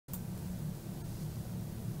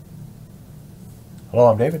Hello,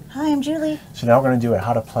 I'm David. Hi, I'm Julie. So now we're going to do a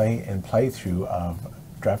how to play and playthrough of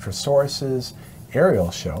Draftosaurus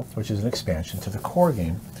Aerial Show, which is an expansion to the core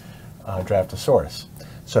game, Draftosaurus.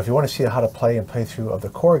 So if you want to see how to play and playthrough of the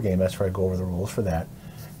core game, that's where I go over the rules for that.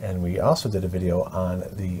 And we also did a video on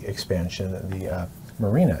the expansion, the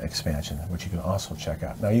Marina expansion, which you can also check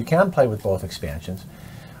out. Now you can play with both expansions,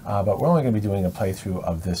 but we're only going to be doing a playthrough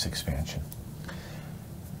of this expansion.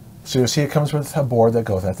 So you'll see it comes with a board that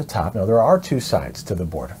goes at the top. Now there are two sides to the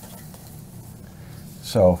board.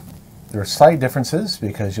 So there are slight differences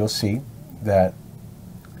because you'll see that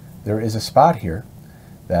there is a spot here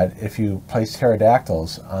that if you place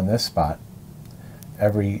pterodactyls on this spot,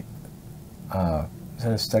 every, is that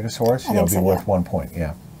a stegosaurus? It'll be worth 1 point,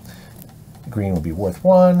 yeah. Green will be worth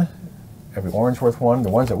 1, every orange worth 1.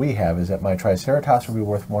 The ones that we have is that my Triceratops will be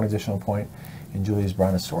worth 1 additional point, and Julie's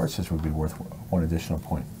Brontosauruses would be worth 1 additional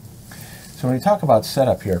point. So when we talk about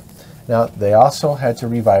setup here, now they also had to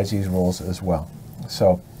revise these rules as well.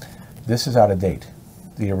 So this is out of date,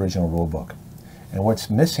 the original rule book. And what's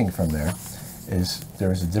missing from there is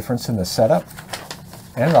there is a difference in the setup,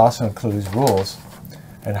 and it also includes rules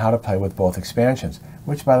and how to play with both expansions,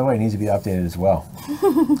 which by the way needs to be updated as well.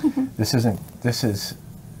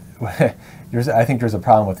 I think there's a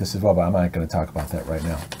problem with this as well, but I'm not going to talk about that right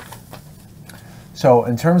now. So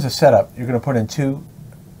in terms of setup, you're going to put in 2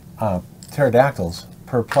 pterodactyls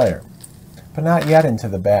per player, but not yet into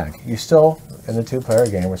the bag. You still, in the 2-player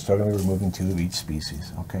game, we're still going to be removing 2 of each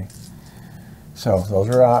species, okay? So those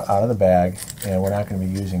are out of the bag, and we're not going to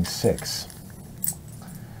be using 6.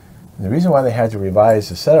 And the reason why they had to revise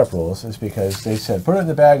the setup rules is because they said put it in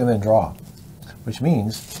the bag and then draw, which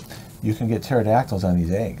means you can get pterodactyls on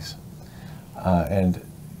these eggs. And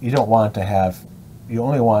you don't want to have, you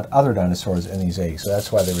only want other dinosaurs in these eggs, so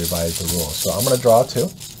that's why they revised the rules. So I'm going to draw 2.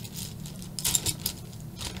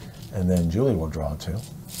 And then Julie will draw 2. I have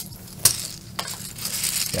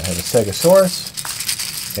a Stegosaurus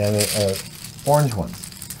and an orange one,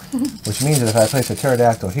 which means that if I place a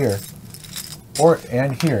pterodactyl here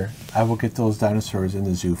and here, I will get those dinosaurs in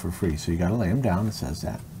the zoo for free. So you got to lay them down. It says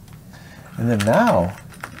that. And then now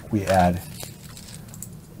we add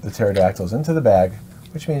the pterodactyls into the bag,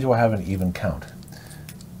 which means we'll have an even count.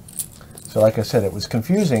 So like I said, it was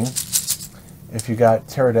confusing if you got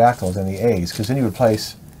pterodactyls in the eggs, because then you would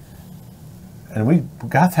place, and we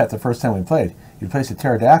got that the first time we played. You'd place a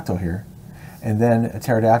pterodactyl here, and then a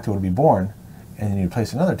pterodactyl would be born, and then you'd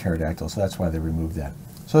place another pterodactyl, so that's why they removed that.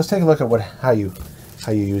 So let's take a look at how you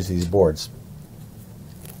use these boards.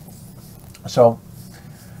 So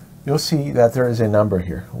you'll see that there is a number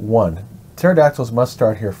here, 1. Pterodactyls must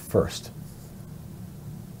start here first.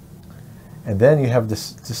 And then you have to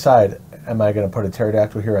decide, am I going to put a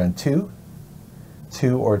pterodactyl here on 2,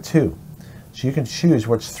 2, or 2? So you can choose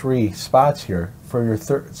which 3 spots here for your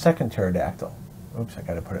second pterodactyl. Oops, I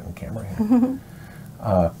got to put it in camera here.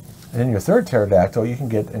 And then your third pterodactyl, you can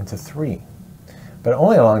get into 3, but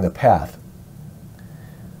only along the path.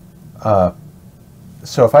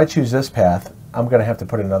 So if I choose this path, I'm going to have to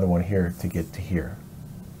put another one here to get to here.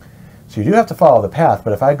 So you do have to follow the path,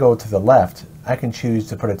 but if I go to the left, I can choose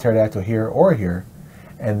to put a pterodactyl here or here,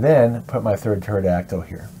 and then put my third pterodactyl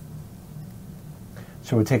here.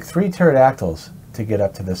 So it would take 3 pterodactyls to get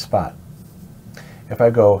up to this spot. If I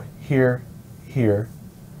go here, here,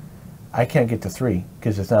 I can't get to 3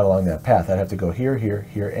 because it's not along that path. I'd have to go here, here,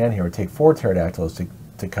 here, and here. It would take 4 pterodactyls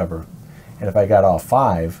to cover. And if I got all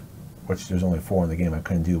 5, which there's only 4 in the game I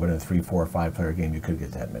couldn't do, but in a 3, 4, or 5-player game you could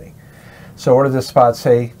get that many. So what does this spot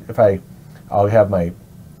say? If I'll have my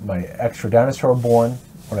extra dinosaur born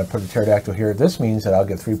when I put a pterodactyl here. This means that I'll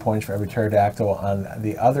get 3 points for every pterodactyl on in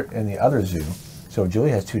the other zoo. So if Julie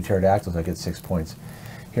has 2 pterodactyls, I get 6 points.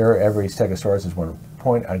 Here, every Stegosaurus is 1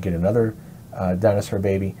 point. I get another dinosaur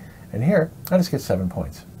baby. And here, I just get 7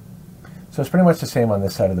 points. So it's pretty much the same on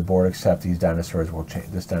this side of the board, except these dinosaurs will change.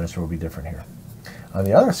 This dinosaur will be different here. On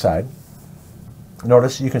the other side,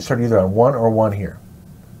 notice you can start either on 1 or 1 here.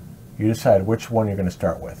 You decide which one you're going to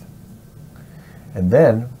start with. And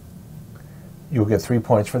then you'll get 3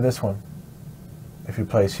 points for this one if you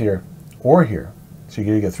place here or here. So you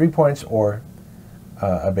either get 3 points or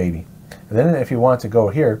a baby. And then if you want to go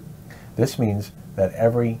here, this means that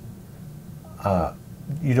every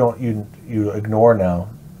you ignore now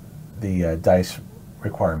the dice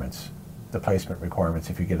requirements, the placement requirements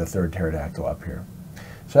if you get a third pterodactyl up here.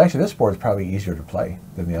 So actually this board is probably easier to play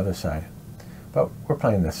than the other side, but we're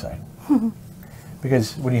playing this side.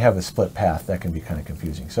 Because when you have a split path, that can be kind of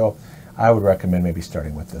confusing. So I would recommend maybe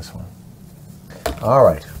starting with this one. All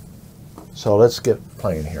right, so let's get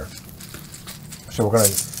playing here. So we're going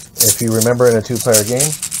to, if you remember in a 2-player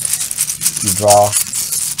game, you draw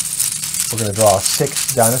We're going to draw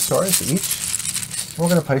 6 dinosaurs each. And we're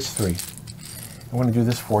going to place 3. And we're going to do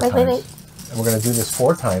this 4 times. Wait. And we're going to do this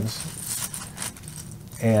 4 times.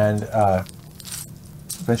 And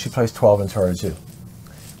then she placed 12 into our zoo.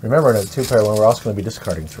 Remember, in a 2-player one, we're also going to be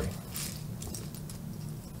discarding 3.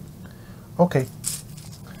 Okay.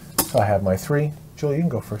 So I have my 3. Julie, you can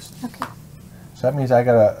go first. Okay. So that means I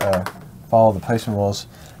got to follow the placement rules.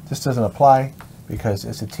 This doesn't apply because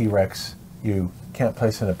it's a T-Rex. You can't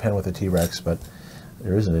place in a pen with a T-Rex, but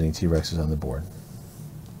there isn't any T-Rexes on the board.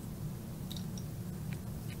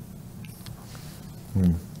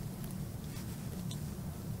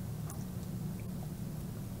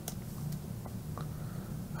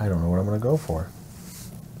 I don't know what I'm going to go for.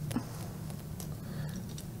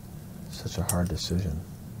 Such a hard decision.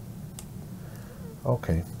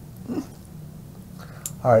 Okay.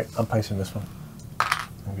 All right, I'm placing this one.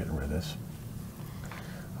 I'm getting rid of this.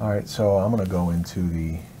 All right, so I'm going to go into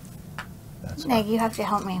the... Now you have to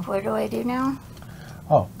help me. What do I do now?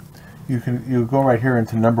 Oh, you go right here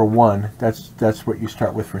into number 1. That's what you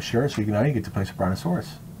start with for sure. So now you get to place a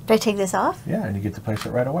Brontosaurus. Do I take this off? Yeah, and you get to place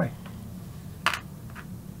it right away.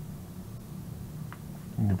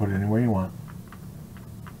 You can put it anywhere you want.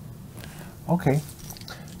 Okay,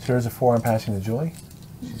 so there's a 4 I'm passing to Julie.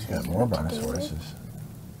 She's got more Brontosauruses.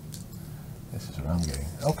 This is what I'm getting.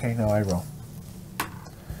 Okay, now I roll.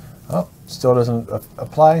 Oh, still doesn't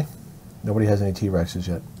apply. Nobody has any T-Rexes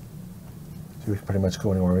yet. So we can pretty much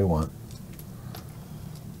go anywhere we want.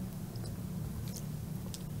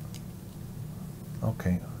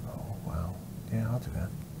 Okay. Oh, wow. Yeah, I'll do that.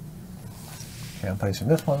 Okay, I'm placing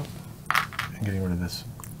this one and getting rid of this.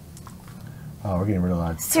 Oh, we're getting rid of a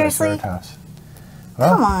lot of Triceratops.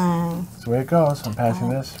 Well, come on. That's the way it goes. I'm passing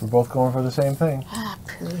this. We're both going for the same thing. Ah,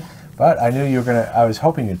 poo. But I knew you were going to... I was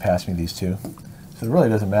hoping you'd pass me these 2. So it really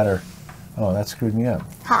doesn't matter. Oh, that screwed me up.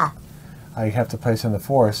 Ha. I have to place in the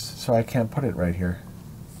forest, so I can't put it right here.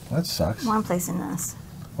 Well, that sucks. Well, I'm placing this.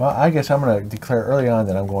 Well, I guess I'm going to declare early on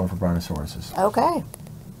that I'm going for Brontosauruses. Okay.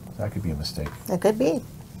 That could be a mistake. That could be.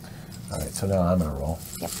 All right, so now I'm going to roll.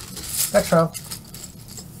 Yep. Next round.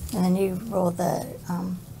 And then you roll the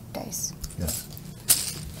dice. Yes.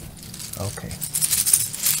 Okay.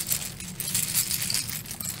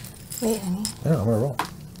 Wait, honey. No, I'm going to roll.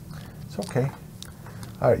 It's okay.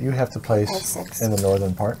 All right, you have to place 6. in the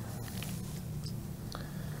northern part.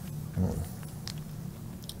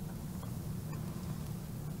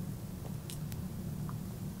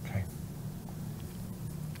 Okay.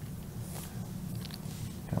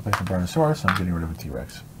 Got to place a Brontosaurus. I'm getting rid of a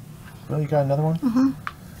T-Rex. Really, you got another one? Mm-hmm.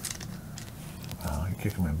 Wow, you're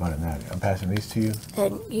kicking my butt in that. I'm passing these to you.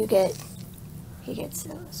 And he gets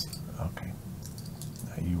those. Okay.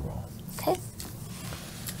 Now you roll. Okay.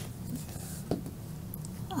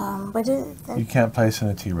 What is that? You can't place in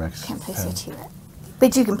a T-Rex. Can't place a T-Rex.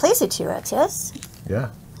 But you can place a T-Rex, yes? Yeah.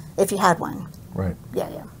 If you had one. Right. Yeah,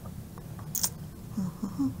 yeah.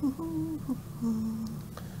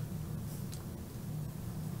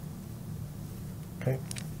 Okay.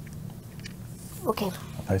 Okay.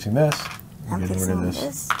 I'm placing this. I'm getting rid of placing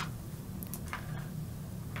this. this.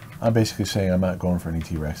 I'm basically saying I'm not going for any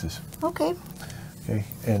T-Rexes. Okay. Okay,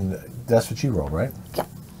 and that's what you roll, right? Yep.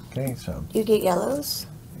 Okay, so. You get yellows.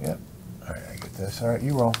 Yep. All right, I get this. All right,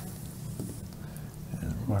 you roll.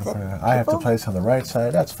 The I have to people? place on the right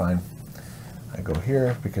side. That's fine. I go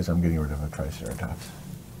here because I'm getting rid of a Triceratops.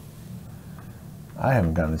 I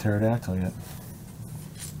haven't gotten a pterodactyl yet.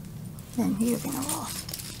 Then you're going to roll.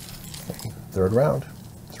 Okay, 3rd round.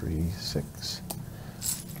 3, 6.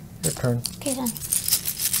 Your turn. Okay, then.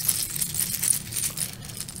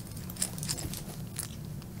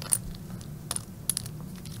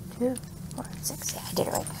 Two, 4, 6. Yeah, I did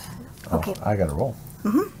it right. Okay. Oh, I got to roll.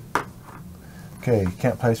 Mm-hmm. Okay, you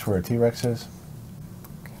can't place where a T-Rex is.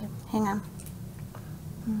 Okay, hang on.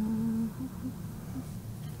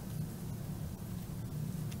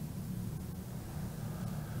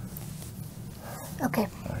 Okay.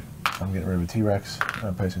 All right, I'm getting rid of a T-Rex.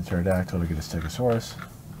 I'm placing pterodactyl to get a Stegosaurus.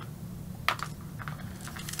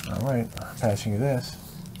 All right, passing you this.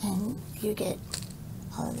 And you get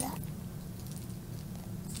all of that.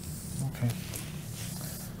 Okay.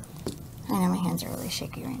 I know my hands are really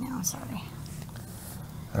shaky right now. I'm sorry.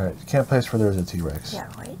 All right, you can't place where there's a T-Rex. Yeah,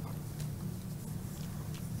 right.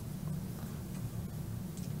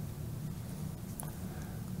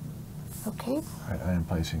 Okay. All right, I am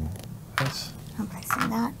placing this. I'm placing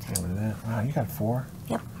that. Get rid of that. Wow, you got 4.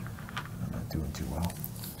 Yep. I'm not doing too well.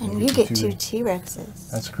 And you get 2 T-Rexes.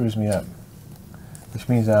 That screws me up. Which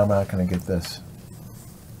means now I'm not going to get this.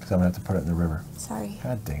 Because I'm going to have to put it in the river. Sorry.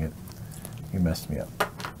 God dang it. You messed me up.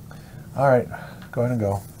 All right, go ahead and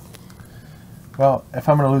go. Well, if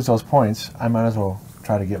I'm going to lose those points, I might as well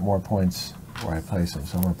try to get more points where I place them.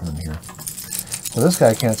 So I'm going to put them here. So this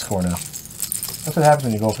guy can't score now. That's what happens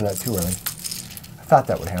when you go for that too early. I thought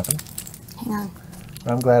that would happen. Hang on.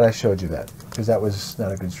 But I'm glad I showed you that, because that was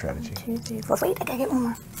not a good strategy. 1, 2, 3, 4. Wait, I gotta get one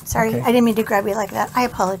more. Sorry, Okay. I didn't mean to grab you like that. I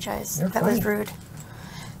apologize. You're that fine. was rude.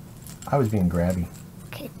 I was being grabby.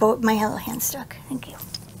 Okay, but my little hand stuck. Thank you.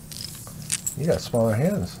 You got smaller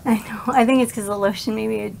hands. I know. I think it's because the lotion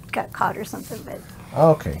maybe it got caught or something, but...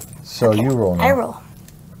 Okay, so Okay, you roll now. I roll.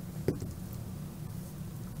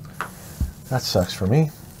 That sucks for me.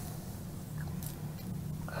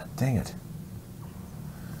 Dang it.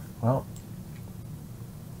 Well,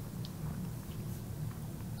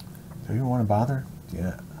 do you want to bother?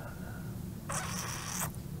 Yeah.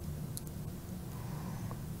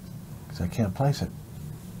 Because I can't place it.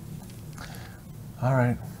 All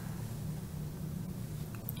right.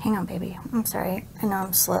 Hang on, baby. I'm sorry. I know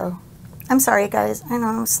I'm slow. I'm sorry, guys. I know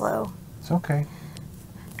I'm slow. It's okay.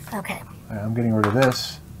 Okay. I'm getting rid of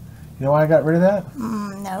this. You know why I got rid of that?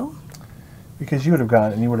 No. Because you would have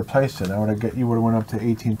gotten it and you would have placed it. You would have went up to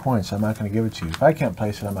 18 points. So I'm not going to give it to you. If I can't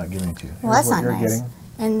place it, I'm not giving it to you. Well, Here's that's what not you're nice. getting.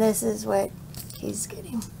 And this is what he's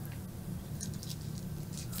getting.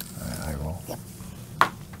 All right, I roll. Yep.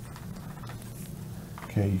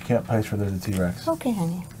 Okay, you can't place where there's a T-Rex. Okay,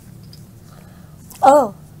 honey.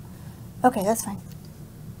 Oh. Okay, that's fine.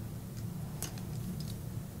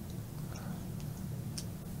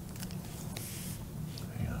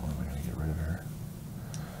 Hang on, what am I going to get rid of here?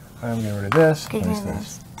 I'm getting rid of this. Get rid Place of this.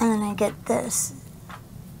 this. And then I get this.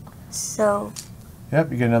 So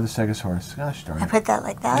Yep, you get another Stegosaurus. Gosh darn I it. put that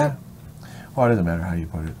like that. Yeah. Well, it doesn't matter how you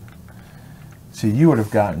put it. See, you would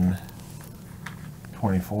have gotten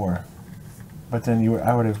 24, but then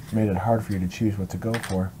I would have made it hard for you to choose what to go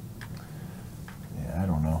for. Yeah, I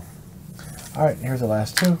don't know. All right, here's the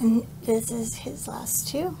last two. And this is his last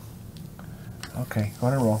two. Okay, go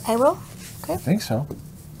ahead and roll. I roll. Okay. I think so.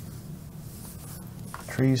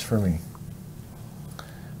 Trees for me,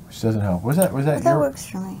 which doesn't help. Was that That your? works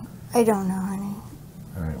for me. I don't know, honey.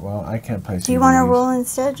 All right. Well, I can't place. Do you either want to of these. roll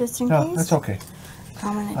instead, just in No, case? that's okay.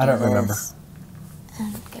 I'm gonna do I don't remember. this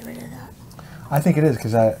and get rid of that. I think it is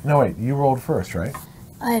because no wait, you rolled first, right?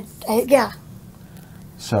 Yeah.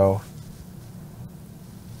 So,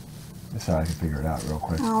 just so I can figure it out real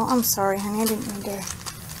quick. Oh, I'm sorry, honey. I didn't mean to.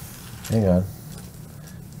 Hang on.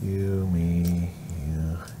 You, me,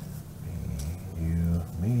 you, me, you,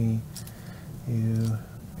 me, you,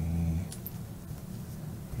 me,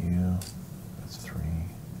 you. That's 3.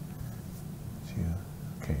 It's you.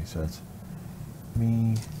 Okay, so that's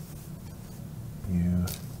me, you.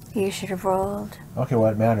 You should have rolled. Okay,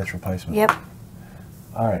 well, it matters, replacement. Yep.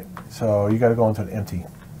 All right, so you got to go into an empty.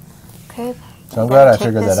 Okay. So I'm glad I Take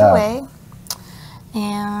figured this that out. away,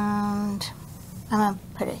 and I'm gonna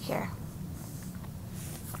put it here.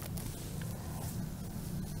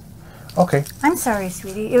 Okay. I'm sorry,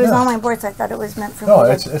 sweetie. It was No. on my board, so I thought it was meant for No, me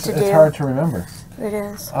it's to do. hard to remember. It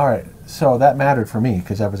is. All right, so that mattered for me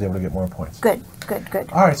because I was able to get more points. Good, good,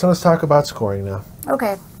 good. All right, so let's talk about scoring now.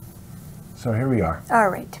 Okay. So here we are. All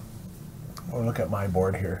right. We'll look at my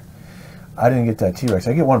board here. I didn't get that T-Rex.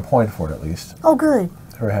 I get 1 point for it at least Oh, good.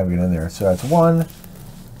 for having it in there. So that's 1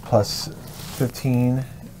 plus 15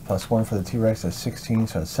 plus 1 for the T-Rex. That's 16.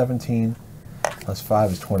 So that's 17. Plus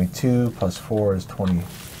 5 is 22. Plus 4 is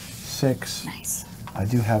 26. Nice. I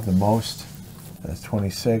do have the most. That's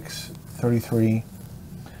 26, 33.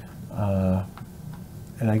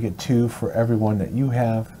 And I get 2 for every one that you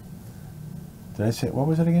have. Did I say, what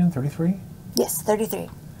was it again? 33? Yes, 33.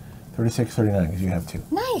 36, 39, because you have 2.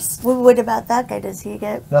 Nice. Well, what about that guy? Does he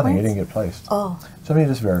get Nothing, points? he didn't get placed. Oh, So let me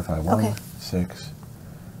just verify. 1, Okay. 6,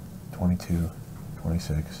 22,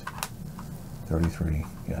 26, 33,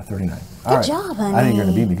 yeah, 39. Good job, honey. I think you're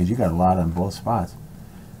going to beat me because you got a lot on both spots.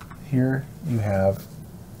 Here you have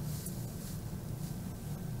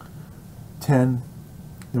 10,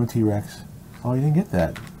 no T-Rex. Oh, you didn't get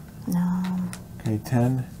that. no. Okay,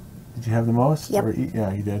 10. Did you have the most? Yep. Or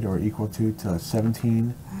yeah, you did, or equal to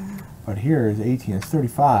 17. But here is 18. It's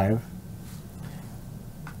 35.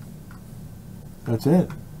 That's it.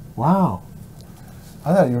 Wow.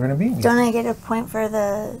 I thought you were going to beat me. Don't I get a point for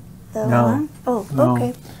the No. one? Oh, No.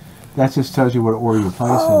 okay. That just tells you what order you place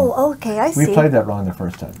in. Oh, okay. I see. We played that wrong the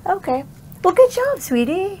first time. Okay. Well, good job,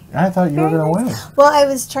 sweetie. I thought you were Very going to nice. win. Well, I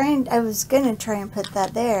was gonna try and put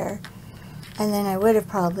that there, and then I would have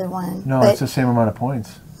probably won. No, but, it's the same amount of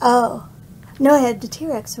points. Oh, no, I had the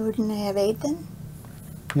T-Rex, so wouldn't I have 8 then?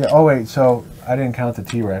 Yeah. Oh wait. So I didn't count the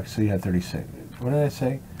T-Rex. So you had 36. What did I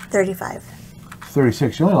say? 35.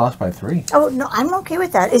 36. You only lost by 3. Oh, no, I'm okay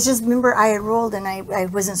with that. It's just, remember, I had rolled and I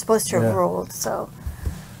wasn't supposed to have rolled, so.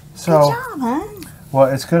 Good job, huh? Well,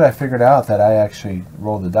 it's good I figured out that I actually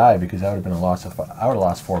rolled the die, because that would have been a loss of, I would have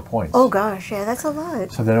lost 4 points. Oh, gosh, yeah, that's a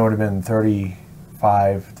lot. So then it would have been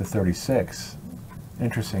 35 to 36.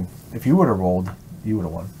 Interesting. If you would have rolled, you would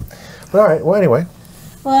have won. But all right, well, anyway.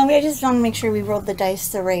 Well, I just want to make sure we rolled the dice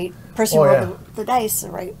the right, person rolled the dice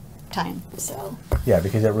the right time, so. Yeah,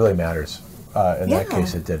 because it really matters. In that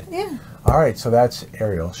case, it did. Yeah. All right, so that's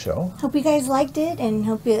Aerial Show. Hope you guys liked it, and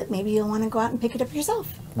hope maybe you'll want to go out and pick it up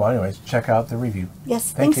yourself. Well, anyways, check out the review.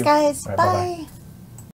 Yes, Thank thanks, you. guys. All right, bye. bye-bye.